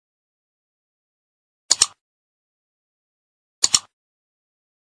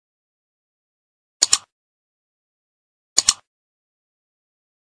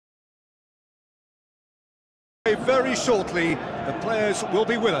Very shortly, the players will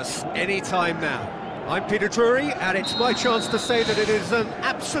be with us any time now. I'm Peter Drury, and it's my chance to say that it is an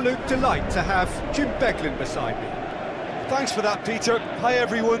absolute delight to have Jim Beglin beside me. Thanks for that, Peter. Hi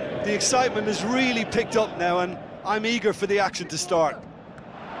everyone. The excitement has really picked up now, and I'm eager for the action to start.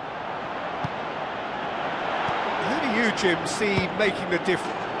 Who do you, Jim, see making the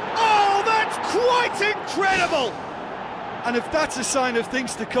difference? Oh, that's quite incredible! And if that's a sign of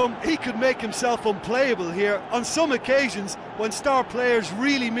things to come, he could make himself unplayable here. On some occasions, when star players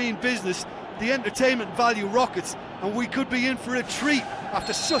really mean business, the entertainment value rockets, and we could be in for a treat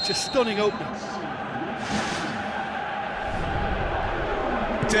after such a stunning opening.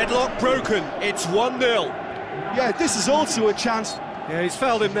 Deadlock broken, it's 1-0. Yeah, this is also a chance. Yeah, he's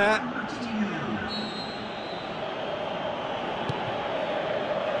fouled him there.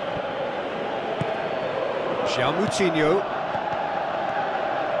 Moutinho.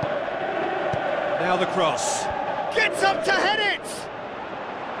 Now the cross. Gets up to head it!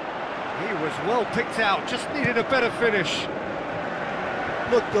 He was well picked out, just needed a better finish.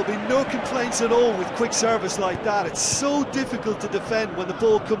 Look, there'll be no complaints at all with quick service like that. It's so difficult to defend when the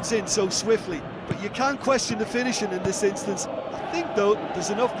ball comes in so swiftly. But you can't question the finishing in this instance. I think, though,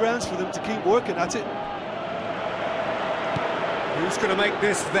 there's enough grounds for them to keep working at it. Who's going to make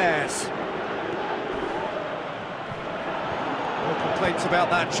this theirs? No complaints about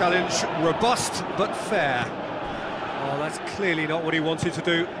that challenge. Robust, but fair. Oh, that's clearly not what he wanted to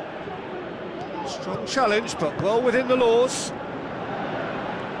do. Strong challenge, but well within the laws.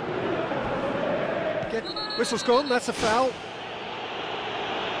 Whistle's gone, that's a foul.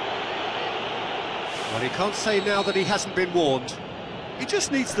 Well, he can't say now that he hasn't been warned. He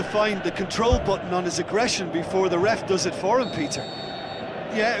just needs to find the control button on his aggression before the ref does it for him, Peter.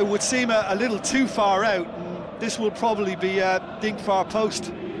 Yeah, it would seem a little too far out, and this will probably be a dink far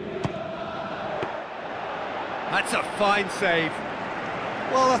post. That's a fine save.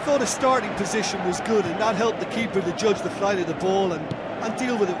 Well, I thought his starting position was good, and that helped the keeper to judge the flight of the ball and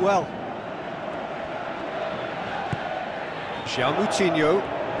deal with it well. Moutinho.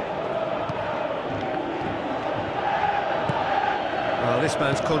 Well, this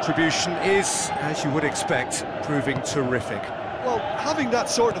man's contribution is, as you would expect, proving terrific. Well, having that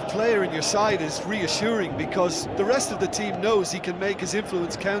sort of player in your side is reassuring because the rest of the team knows he can make his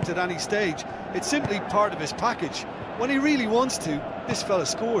influence count at any stage. It's simply part of his package. When he really wants to, this fella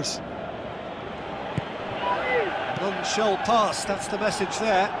scores. None shall pass, that's the message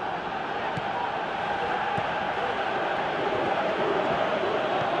there.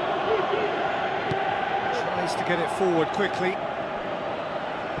 Tries to get it forward quickly.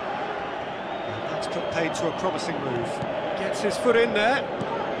 And that's put paid to a promising move. Gets his foot in there.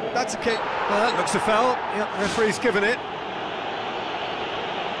 That's a kick. Well, that looks a foul. Yep, referee's given it.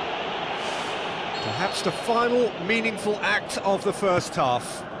 Perhaps the final meaningful act of the first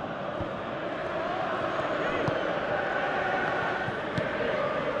half.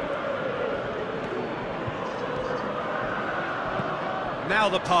 Now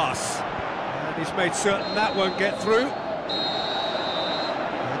the pass. And he's made certain that won't get through.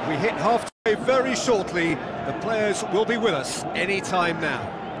 And we hit half-time very shortly. The players will be with us any time now.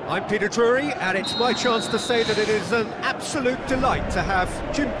 I'm Peter Drury, and it's my chance to say that it is an absolute delight to have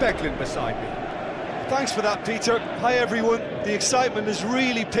Jim Beglin beside me. Thanks for that, Peter. Hi everyone. The excitement has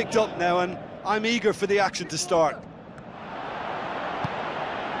really picked up now, and I'm eager for the action to start.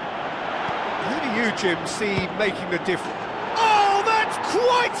 Who do you, Jim, see making the difference? Oh, that's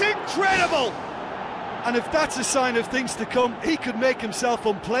quite incredible! And if that's a sign of things to come, he could make himself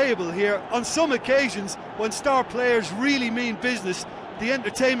unplayable here. On some occasions, when star players really mean business, the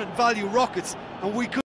entertainment value rockets, and we could